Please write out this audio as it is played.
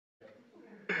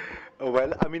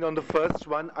Well, I mean, on the first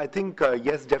one, I think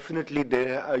yes, definitely.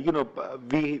 There,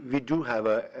 we do have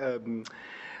a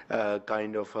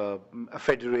kind of a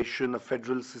federation, a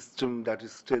federal system that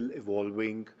is still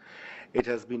evolving. It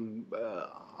has been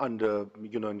under,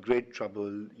 in great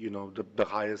trouble. The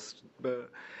highest,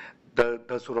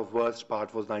 the sort of worst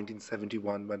part was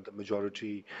 1971 when the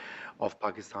majority of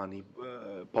Pakistani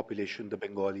population, the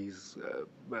Bengalis,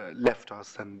 left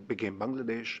us and became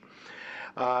Bangladesh.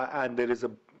 And there is a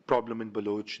problem in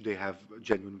Baloch. They have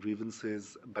genuine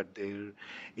grievances, but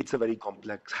it's a very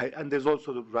complex. And there's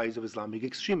also the rise of Islamic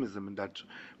extremism in that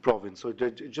province. So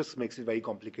it just makes it very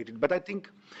complicated. But I think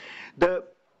the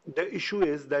issue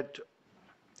is that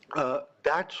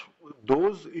that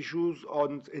those issues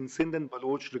in Sindh and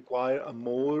Baloch require a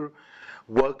more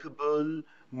workable,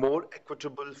 more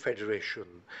equitable federation.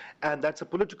 And that's a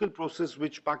political process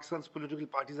which Pakistan's political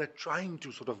parties are trying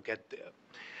to sort of get there.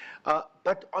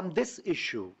 But on this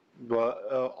issue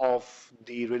of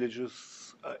the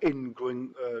religious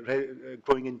growing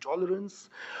intolerance,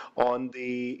 on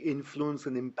the influence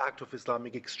and impact of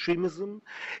Islamic extremism,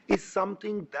 is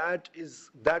something that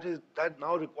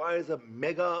now requires a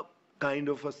mega kind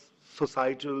of a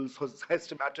societal,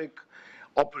 systematic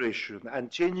operation and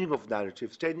changing of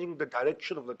narratives, changing the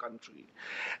direction of the country.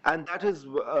 And that is,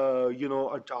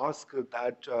 a task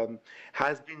that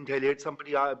has been delayed.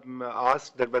 Somebody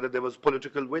asked that whether there was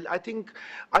political will. I think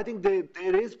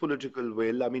there is political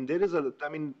will. I mean,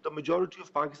 the majority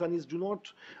of Pakistanis do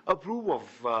not approve of,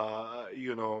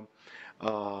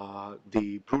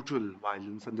 the brutal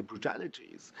violence and the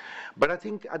brutalities. But I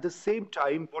think at the same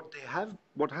time,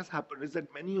 what has happened is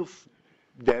that many of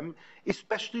them,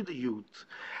 especially the youth,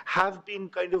 have been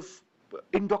kind of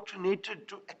indoctrinated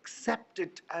to accept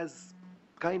it as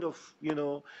kind of,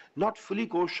 not fully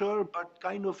kosher, but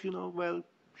kind of, well,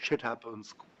 shit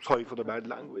happens. Sorry for the bad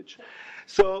language.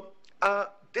 So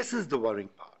this is the worrying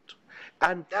part.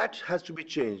 And that has to be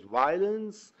changed.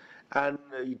 Violence and,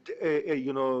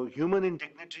 human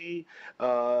indignity,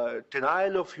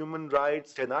 denial of human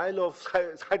rights, denial of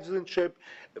citizenship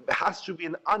has to be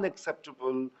an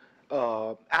unacceptable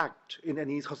act in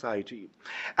any society.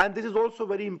 And this is also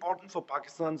very important for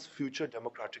Pakistan's future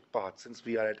democratic path, since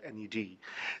we are at NED.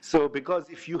 So because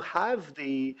if you have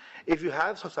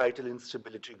societal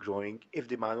instability growing, if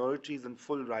the minorities and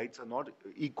full rights are not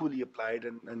equally applied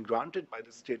and granted by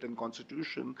the state and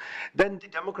constitution, then the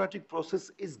democratic process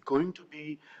is going to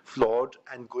be flawed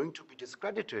and going to be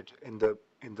discredited in the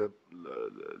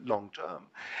long term.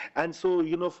 And so,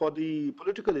 for the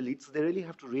political elites, they really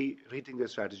have to rethink their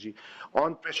strategy.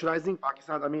 On pressurizing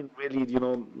Pakistan, I mean, really,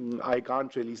 I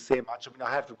can't really say much. I mean, I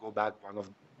have to go back one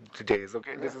of the days,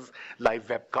 okay? This is live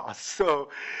webcast. So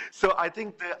I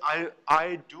think that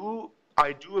I do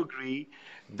agree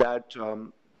that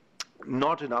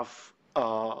not enough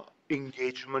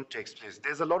engagement takes place.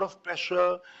 There's a lot of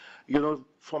pressure,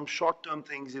 from short-term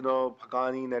things,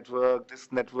 Haqqani network,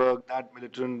 this network, that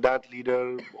militant, that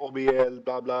leader, OBL,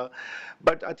 blah, blah.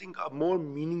 But I think a more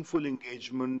meaningful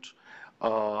engagement,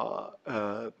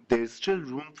 there's still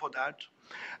room for that.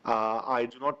 I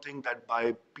do not think that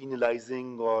by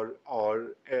penalizing or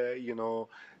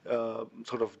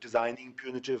sort of designing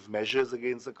punitive measures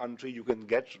against the country, you can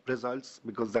get results,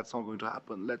 because that's not going to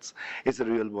happen. It's a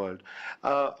real world.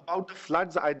 About the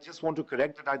floods, I just want to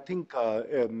correct that. I think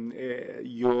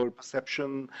your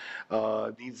perception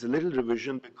needs a little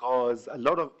revision, because a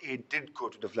lot of aid did go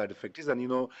to the flood affectees.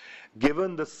 And,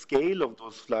 given the scale of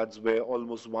those floods, where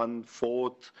almost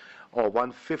 1/4 or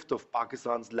 1/5 of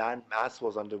Pakistan's land mass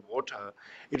was underwater,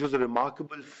 it was a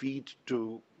remarkable feat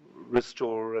to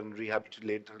restore and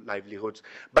rehabilitate livelihoods.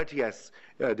 But yes,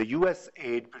 the U.S.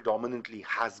 aid predominantly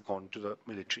has gone to the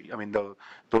military. I mean,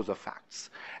 those are facts.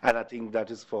 And I think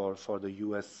that is for the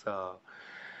U.S.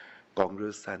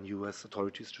 Congress and U.S.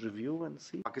 authorities to review and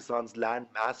see. Pakistan's land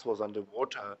mass was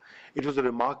underwater. It was a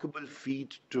remarkable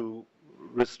feat to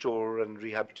restore and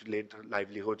rehabilitate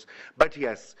livelihoods. But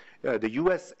yes, the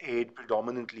U.S. aid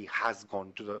predominantly has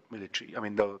gone to the military. I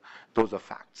mean, those are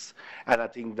facts. And I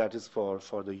think that is for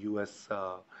the U.S.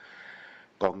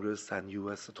 Congress and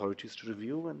U.S. authorities to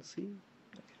review and see.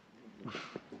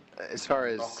 As far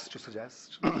as to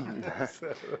suggest.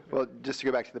 Well, just to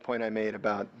go back to the point I made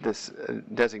about this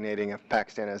designating of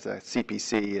Pakistan as a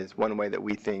CPC is one way that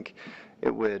we think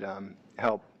it would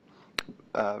help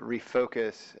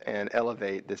refocus and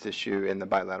elevate this issue in the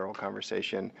bilateral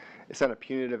conversation. It's not a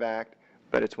punitive act,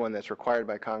 but it's one that's required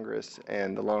by Congress,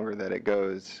 and the longer that it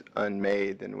goes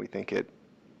unmade, then we think it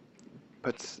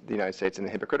puts the United States in a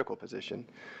hypocritical position.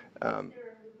 Is there a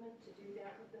movement to do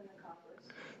that within the Congress?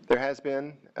 There has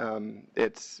been.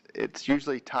 It's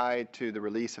usually tied to the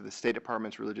release of the State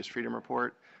Department's Religious Freedom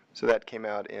Report. So that came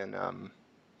out in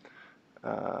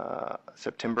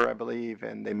September, I believe,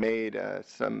 and they made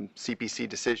some CPC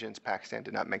decisions. Pakistan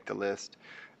did not make the list.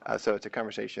 So it's a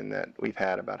conversation that we've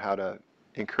had about how to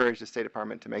encourage the State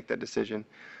Department to make that decision.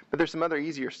 But there's some other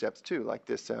easier steps too, like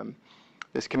this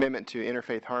commitment to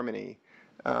interfaith harmony.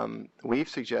 We've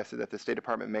suggested that the State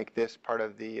Department make this part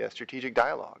of the strategic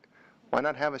dialogue. Why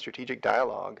not have a strategic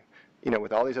dialogue,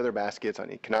 with all these other baskets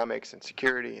on economics and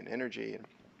security and energy and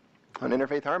on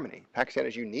interfaith harmony? Pakistan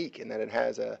is unique in that it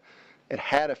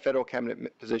had a federal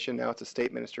cabinet position. Now it's a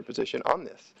state minister position on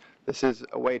this. This is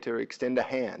a way to extend a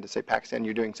hand to say, Pakistan,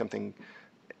 you're doing something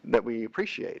that we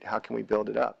appreciate. How can we build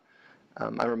it up?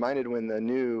 I'm reminded when the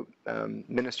new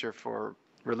Minister for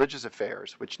Religious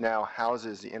Affairs, which now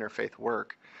houses the interfaith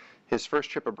work, his first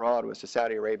trip abroad was to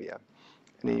Saudi Arabia.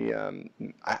 And he,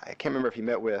 I can't remember if he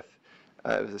met with,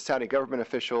 it was a Saudi government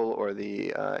official or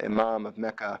the Imam of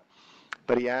Mecca,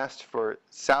 but he asked for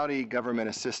Saudi government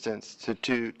assistance to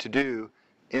do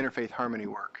interfaith harmony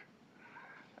work.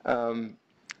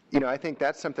 I think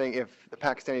that's something, if the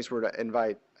Pakistanis were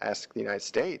to ask the United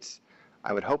States,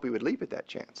 I would hope we would leap at that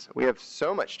chance. We have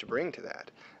so much to bring to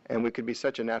that, and we could be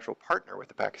such a natural partner with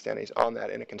the Pakistanis on that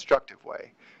in a constructive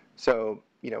way. So,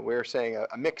 we're saying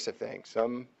a mix of things,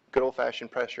 some good old-fashioned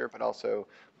pressure, but also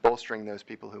bolstering those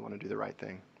people who want to do the right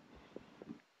thing.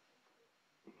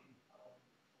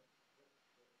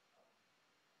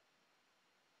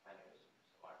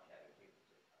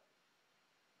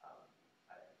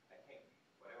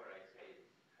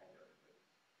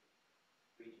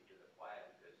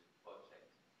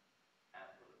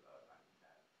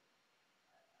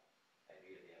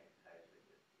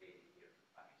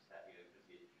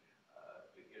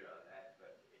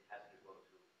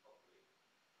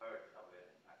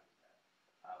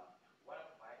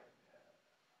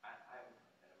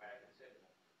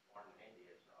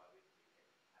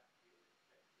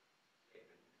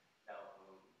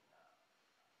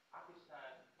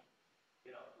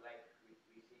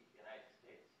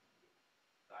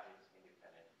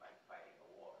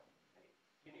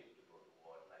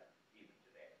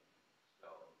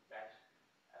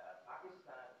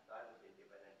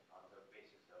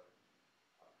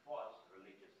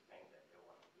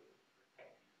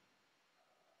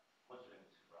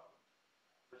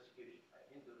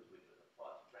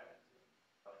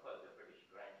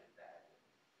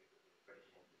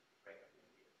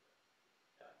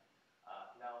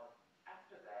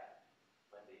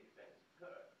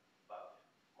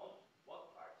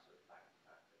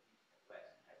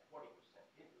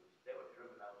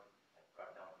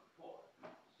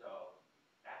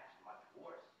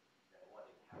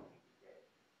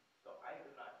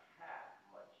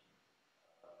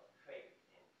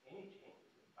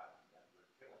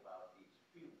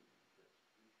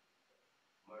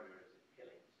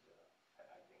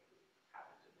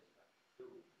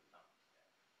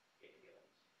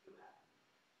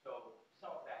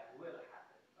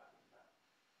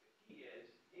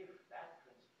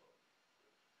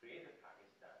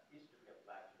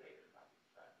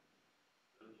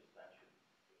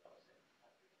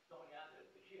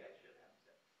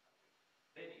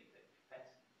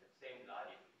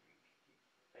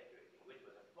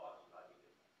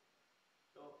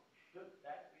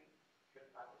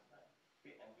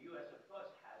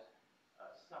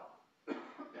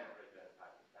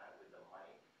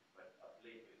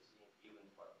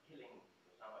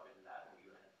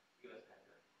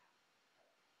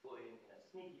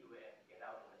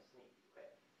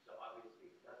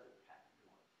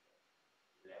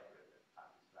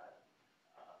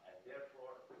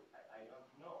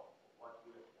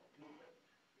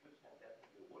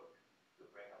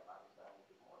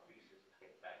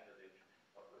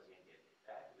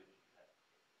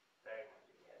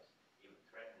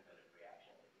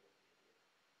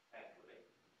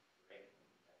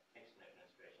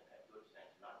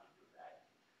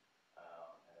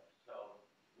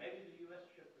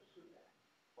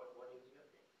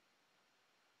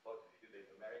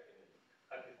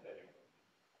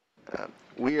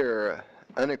 We are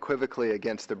unequivocally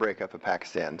against the breakup of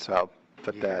Pakistan, so I'll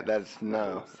put that. That's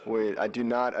no. I do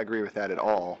not agree with that at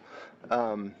all.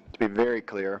 To be very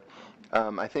clear,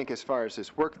 I think as far as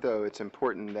this work, though, it's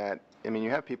important that you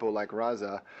have people like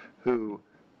Raza, who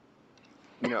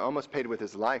almost paid with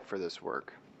his life for this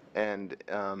work, and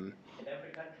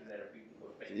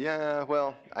yeah,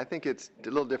 well, I think it's a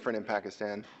little different in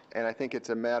Pakistan, and I think it's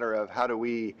a matter of how do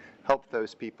we help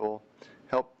those people,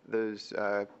 help those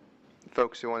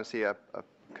folks who want to see a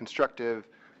constructive,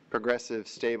 progressive,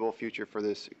 stable future for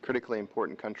this critically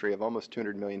important country of almost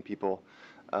 200 million people,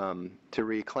 to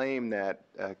reclaim that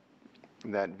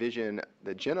vision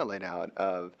that Jinnah laid out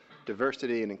of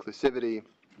diversity and inclusivity.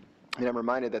 And I'm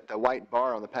reminded that the white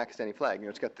bar on the Pakistani flag,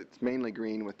 it's mainly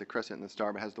green with the crescent and the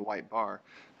star, but has the white bar.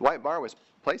 The white bar was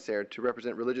placed there to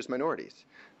represent religious minorities.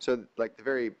 So, like, the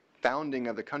very founding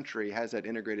of the country has that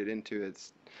integrated into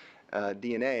its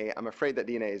DNA. I'm afraid that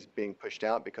DNA is being pushed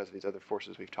out because of these other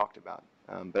forces we've talked about.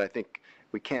 But I think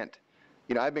we can't,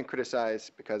 I've been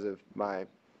criticized because of my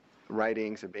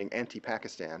writings of being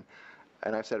anti-Pakistan.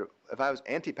 And I've said, if I was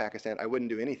anti-Pakistan, I wouldn't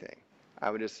do anything. I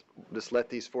would just let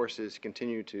these forces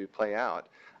continue to play out.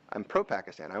 I'm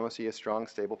pro-Pakistan. I want to see a strong,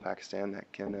 stable Pakistan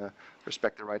that can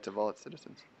respect the rights of all its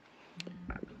citizens.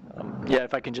 Yeah,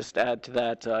 if I can just add to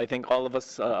that, I think all of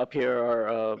us up here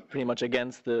are pretty much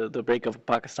against the break of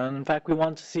Pakistan. In fact, we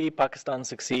want to see Pakistan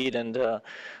succeed, and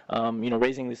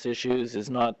raising these issues is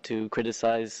not to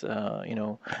criticize,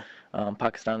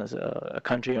 Pakistan as a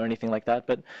country or anything like that,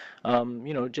 but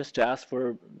just to ask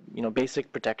for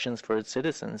basic protections for its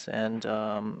citizens, and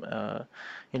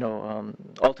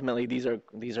ultimately these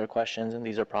are questions and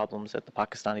these are problems that the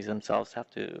Pakistanis themselves have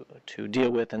to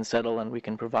deal with and settle, and we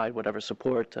can provide whatever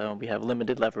support. We have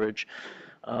limited leverage.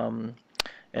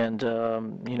 And,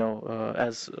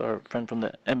 as our friend from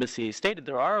the embassy stated,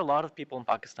 there are a lot of people in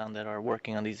Pakistan that are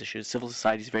working on these issues. Civil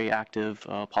society is very active,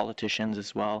 politicians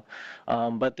as well.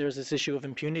 But there's this issue of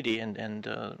impunity, and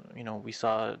we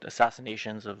saw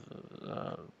assassinations of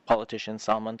politicians,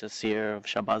 Salman Taseer, of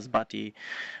Shahbaz Bhatti,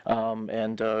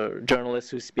 and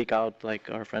journalists who speak out, like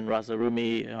our friend Raza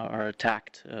Rumi, are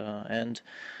attacked, and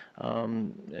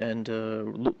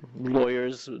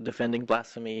lawyers defending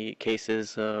blasphemy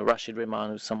cases. Rashid Rehman,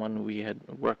 who's someone we had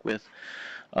worked with,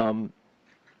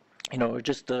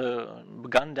 just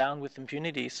gunned down with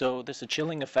impunity. So there's a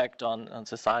chilling effect on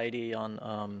society,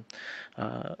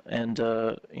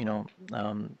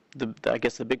 I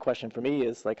guess the big question for me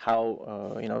is, like,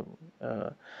 how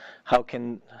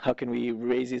can we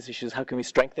raise these issues? How can we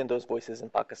strengthen those voices in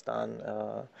Pakistan?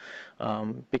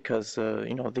 Because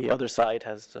the other side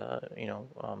has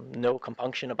no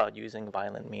compunction about using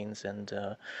violent means, and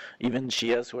even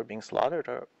Shias who are being slaughtered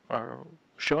are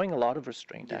showing a lot of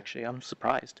restraint. Actually, I'm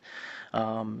surprised,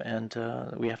 and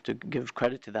we have to give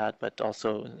credit to that, but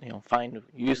also find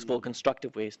useful,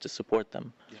 constructive ways to support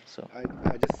them. So I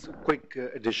just a quick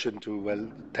addition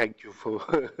to, thank you for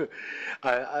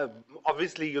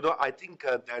obviously, I think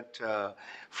that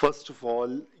first of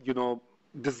all,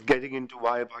 this getting into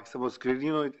why Pakistan was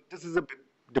created, this is a bit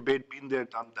debate, been there,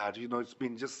 done that. It's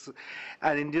been just,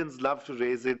 and Indians love to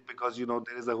raise it because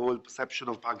there is a whole perception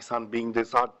of Pakistan being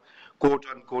this quote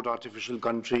unquote artificial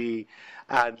country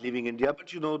and leaving India.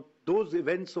 But those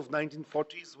events of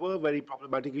 1940s were very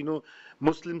problematic.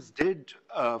 Muslims did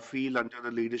feel under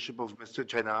the leadership of Mr.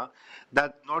 Jinnah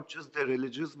that not just their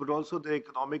religious but also their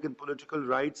economic and political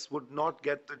rights would not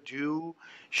get the due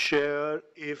share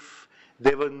if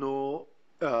there were no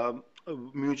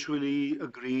mutually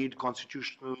agreed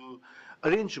constitutional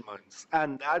arrangements,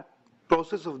 and that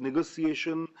process of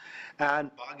negotiation and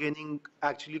bargaining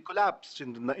actually collapsed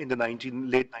in the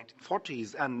late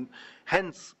 1940s, and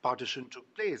hence partition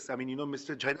took place. I mean,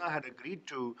 Mr. Jinnah had agreed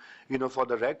to, for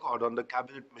the record, on the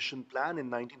cabinet mission plan in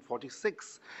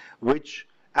 1946, which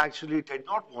actually did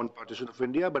not want partition of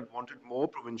India but wanted more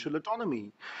provincial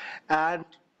autonomy, and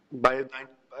by the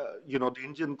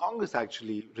Indian Congress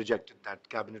actually rejected that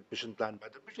cabinet mission plan by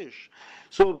the British.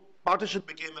 So partition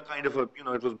became a kind of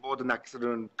it was both an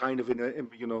accident, kind of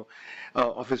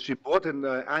of history, both and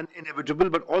inevitable,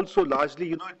 but also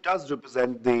largely, it does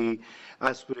represent the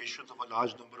aspirations of a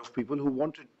large number of people who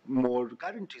wanted more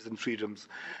guarantees and freedoms.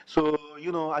 So,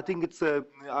 I think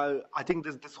I think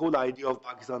this whole idea of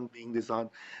Pakistan being this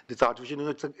artificial,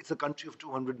 it's a country of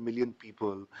 200 million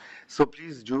people. So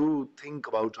please do think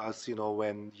about us,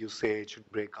 when you say it should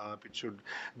break up, it should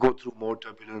go through more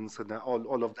turbulence and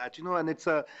all of that, and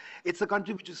it's a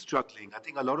country which is struggling. I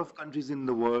think a lot of countries in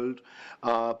the world,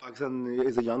 Pakistan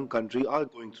is a young country, are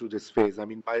going through this phase. I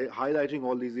mean, by highlighting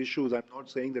all these issues, I'm not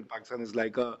saying that Pakistan is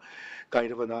like a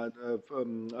kind of a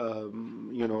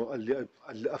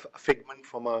figment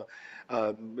from a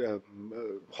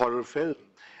horror film.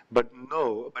 But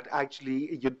no, but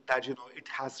actually, it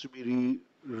has to be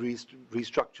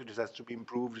restructured, it has to be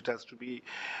improved, it has to be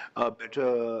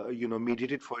better,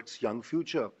 mediated for its young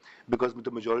future, because the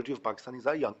majority of Pakistanis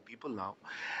are young people now.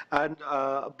 And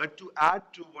but to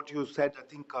add to what you said, I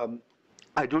think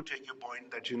I do take your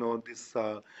point that, this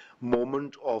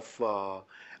moment of,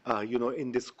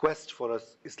 in this quest for a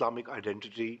Islamic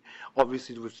identity,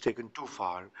 obviously it was taken too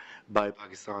far by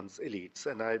Pakistan's elites.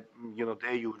 And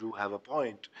there you do have a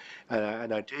point,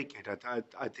 and I take it.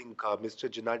 I think Mr.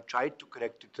 Jinnah tried to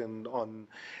correct it on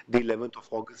the 11th of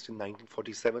August in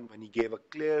 1947 when he gave a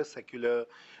clear secular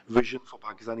vision for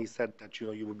Pakistan. He said that,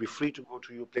 you would be free to go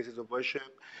to your places of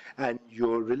worship and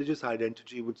your religious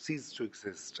identity would cease to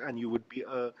exist and you would be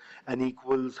an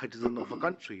equal citizen of a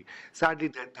country.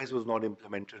 Sadly, this was not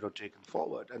implemented or taken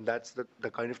forward, and that's the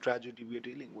kind of tragedy we are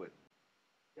dealing with.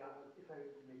 Yeah, if I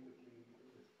may quickly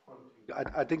respond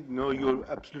to you. I think, no, you're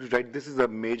absolutely right. This is a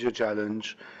major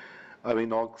challenge. I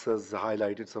mean, Ox has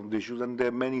highlighted some of the issues, and there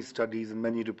are many studies and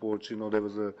many reports. There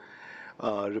was a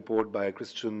report by a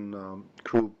Christian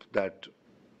group that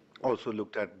also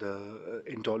looked at the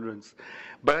intolerance.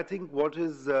 But I think what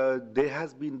is there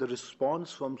has been the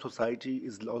response from society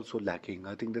is also lacking.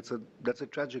 I think that's a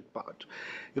tragic part.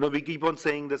 We keep on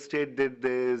saying the state did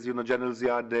this, General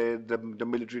Zia did, the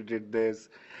military did this,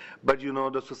 but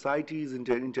the societies,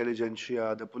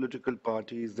 intelligentsia, the political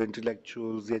parties, the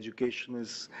intellectuals, the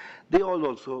educationists, they all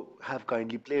also have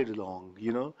kindly played along.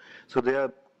 So they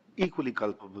are equally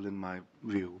culpable in my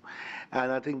view,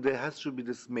 and I think there has to be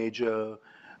this major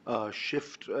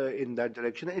shift in that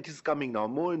direction. It is coming now.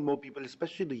 More and more people,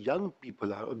 especially the young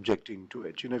people, are objecting to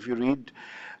it. If you read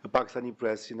the Pakistani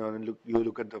press, and you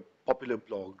look at the popular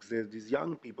blogs, there's these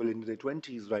young people in their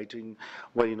 20s writing,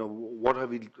 well, what are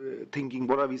we thinking,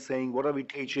 what are we saying, what are we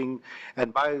teaching,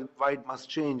 and why it must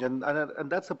change. And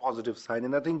that's a positive sign.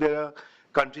 And I think there are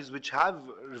countries which have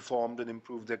reformed and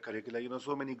improved their curricula.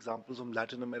 So many examples from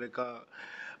Latin America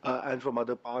and from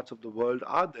other parts of the world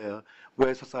are there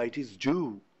where societies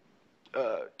do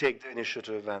take the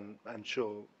initiative and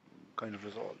show kind of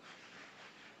resolve.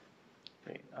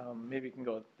 Great. Maybe we can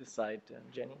go this side,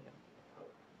 Jenny.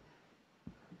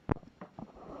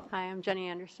 Hi, I'm Jenny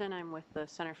Anderson. I'm with the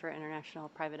Center for International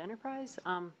Private Enterprise.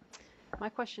 My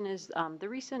question is, the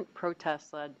recent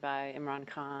protests led by Imran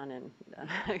Khan and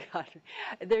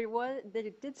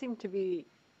it did seem to be,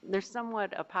 there's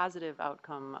somewhat a positive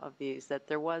outcome of these, that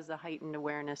there was a heightened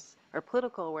awareness or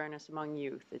political awareness among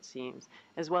youth, it seems,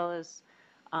 as well as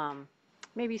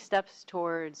maybe steps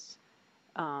towards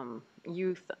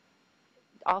youth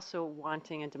also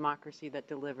wanting a democracy that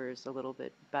delivers a little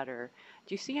bit better.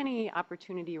 Do you see any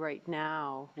opportunity right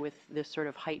now with this sort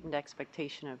of heightened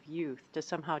expectation of youth to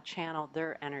somehow channel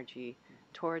their energy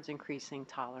towards increasing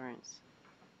tolerance?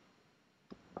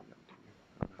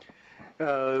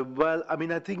 Well, I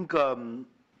mean, I think,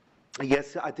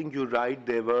 yes, I think you're right.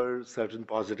 There were certain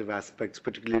positive aspects,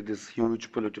 particularly this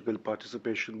huge political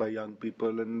participation by young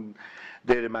people and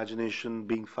their imagination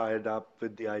being fired up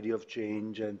with the idea of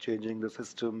change and changing the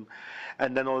system.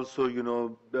 And then also,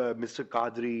 Mr.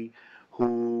 Qadri,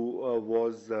 who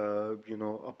was, a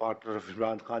partner of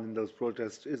Imran Khan in those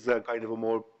protests, is a kind of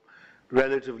a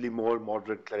relatively more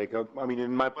moderate cleric. I mean,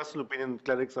 in my personal opinion,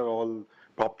 clerics are all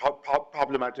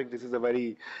problematic. This is a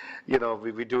very,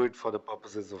 we do it for the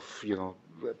purposes of,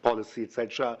 policy,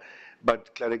 etc.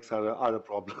 But clerics are a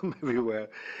problem everywhere.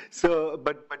 So,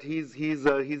 but he's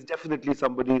definitely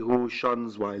somebody who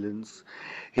shuns violence.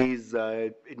 He's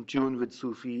in tune with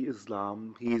Sufi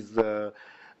Islam. He's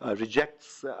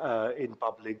rejects in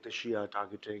public the Shia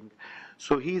targeting.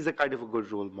 So he's a kind of a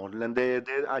good role model. And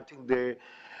I think the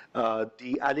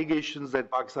allegations that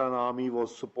Pakistan Army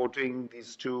was supporting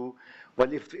these two,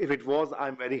 well, if it was,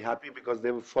 I'm very happy because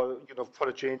they were for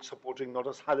a change supporting not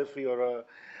a Salafi or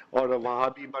a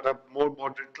Wahhabi, but a more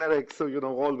moderate cleric. So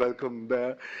all welcome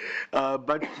there.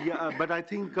 But I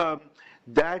think.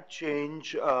 That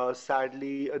change,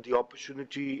 sadly, the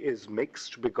opportunity is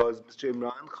mixed because Mr.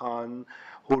 Imran Khan,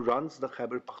 who runs the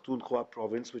Khyber Pakhtunkhwa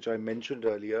province, which I mentioned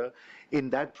earlier, in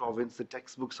that province, the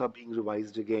textbooks are being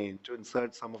revised again to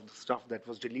insert some of the stuff that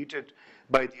was deleted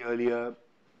by the earlier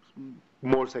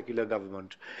more secular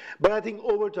government. But I think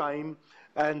over time,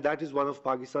 and that is one of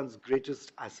Pakistan's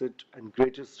greatest asset and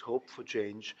greatest hope for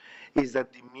change, is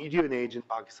that the median age in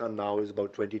Pakistan now is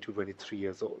about 22, 23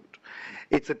 years old.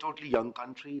 It's a totally young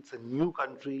country. It's a new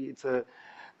country.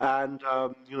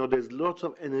 There's lots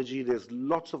of energy, there's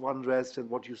lots of unrest, and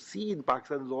what you see in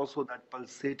Pakistan is also that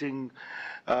pulsating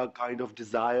kind of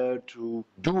desire to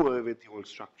do away with the old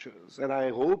structures. And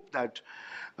I hope that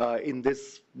in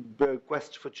this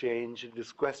quest for change, in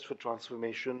this quest for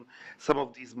transformation, some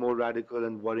of these more radical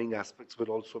and worrying aspects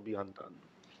will also be undone.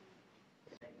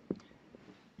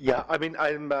 Yeah, I mean,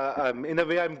 in a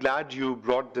way, I'm glad you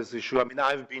brought this issue. I mean,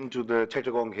 I've been to the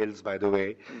Chittagong Hills, by the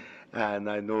way, and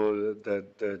I know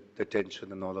the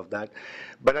tension and all of that.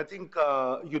 But I think,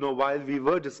 while we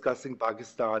were discussing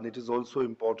Pakistan, it is also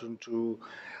important to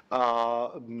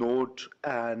note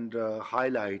and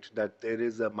highlight that there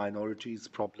is a minorities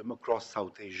problem across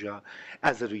South Asia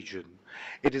as a region.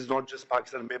 It is not just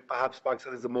Pakistan. Perhaps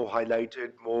Pakistan is a more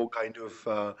highlighted, more kind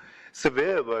of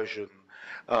severe version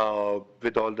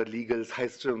with all the legal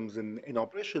systems in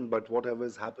operation. But whatever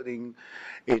is happening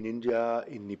in India,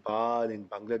 in Nepal, in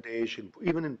Bangladesh,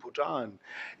 even in Bhutan,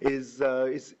 is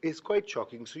quite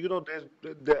shocking. So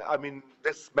I mean,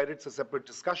 this merits a separate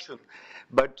discussion.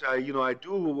 But I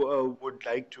do would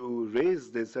like to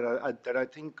raise this that I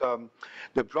think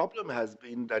the problem has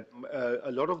been that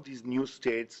a lot of these new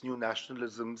states, new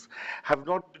nationalisms, have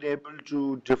not been able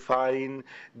to define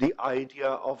the idea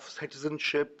of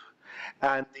citizenship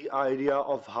and the idea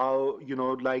of how,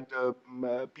 like the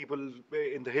people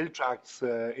in the hill tracts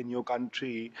in your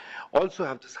country also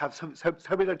have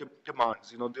similar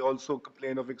demands. They also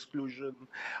complain of exclusion,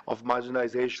 of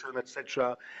marginalization,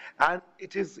 etc. And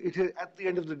it is at the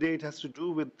end of the day, it has to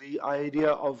do with the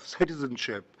idea of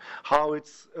citizenship, how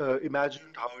it's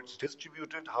imagined, how it's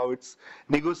distributed, how it's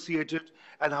negotiated,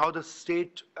 and how the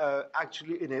state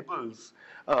actually enables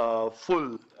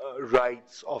full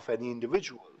rights of any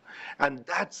individual. And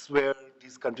that's where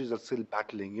these countries are still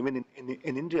battling. Even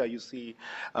in India, you see,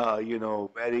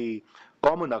 very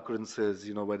common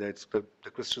occurrences, whether it's the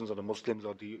Christians or the Muslims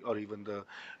or even the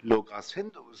low caste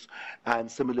Hindus. And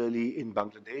similarly, in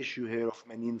Bangladesh, you hear of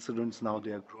many incidents now.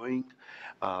 They are growing,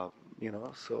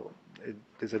 so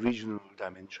there's a regional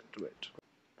dimension to it.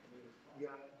 Yeah,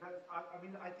 I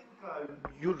mean, I think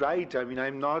you're right. I mean,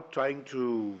 I'm not trying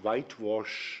to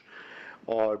whitewash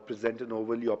or present an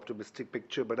overly optimistic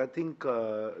picture, but I think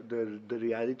the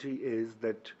reality is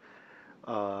that,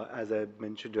 as I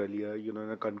mentioned earlier, in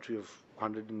a country of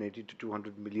 180 to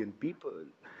 200 million people,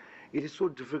 it is so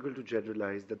difficult to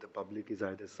generalize that the public is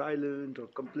either silent or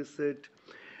complicit,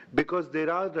 because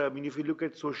there are, I mean, if you look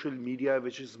at social media,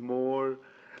 which is more,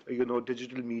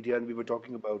 digital media, and we were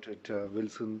talking about it,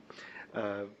 Wilson,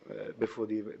 before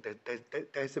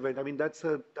this event. I mean, that's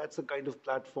a kind of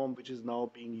platform which is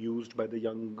now being used by the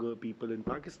younger people in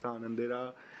Pakistan, and there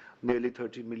are nearly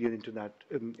 30 million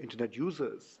internet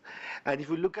users. And if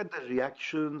you look at the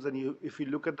reactions and if you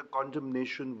look at the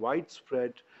condemnation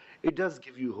widespread, it does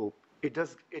give you hope. It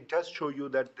does show you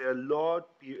that there are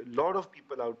lot of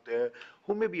people out there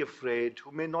who may be afraid,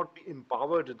 who may not be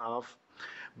empowered enough,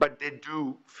 but they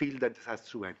do feel that this has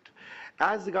to end.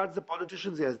 As regards the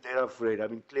politicians, yes, they're afraid. I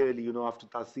mean, clearly, after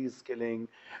Taseer's killing,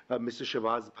 Mr.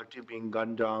 Shahbaz Bhatti being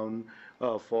gunned down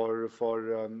for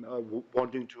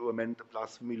wanting to amend the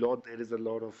blasphemy law, there is a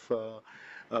lot of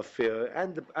fear,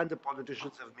 and the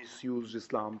politicians have misused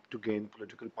Islam to gain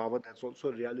political power. That's also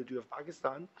a reality of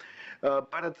Pakistan.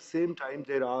 But at the same time,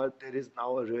 there is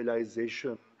now a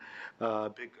realization,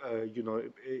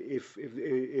 if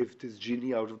this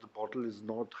genie out of the bottle is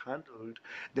not handled,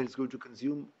 then it's going to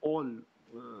consume all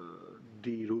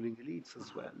the ruling elites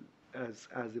as well, as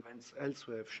events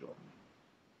elsewhere have shown.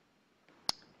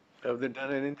 Have they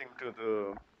done anything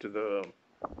to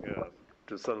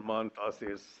Salman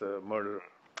Taseer's murder?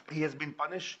 He has been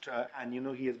punished, and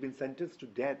he has been sentenced to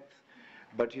death,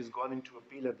 but he's gone into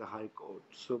appeal at the High Court.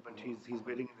 So, but he's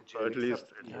waiting in the jail. Or at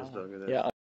least except- done. Yeah,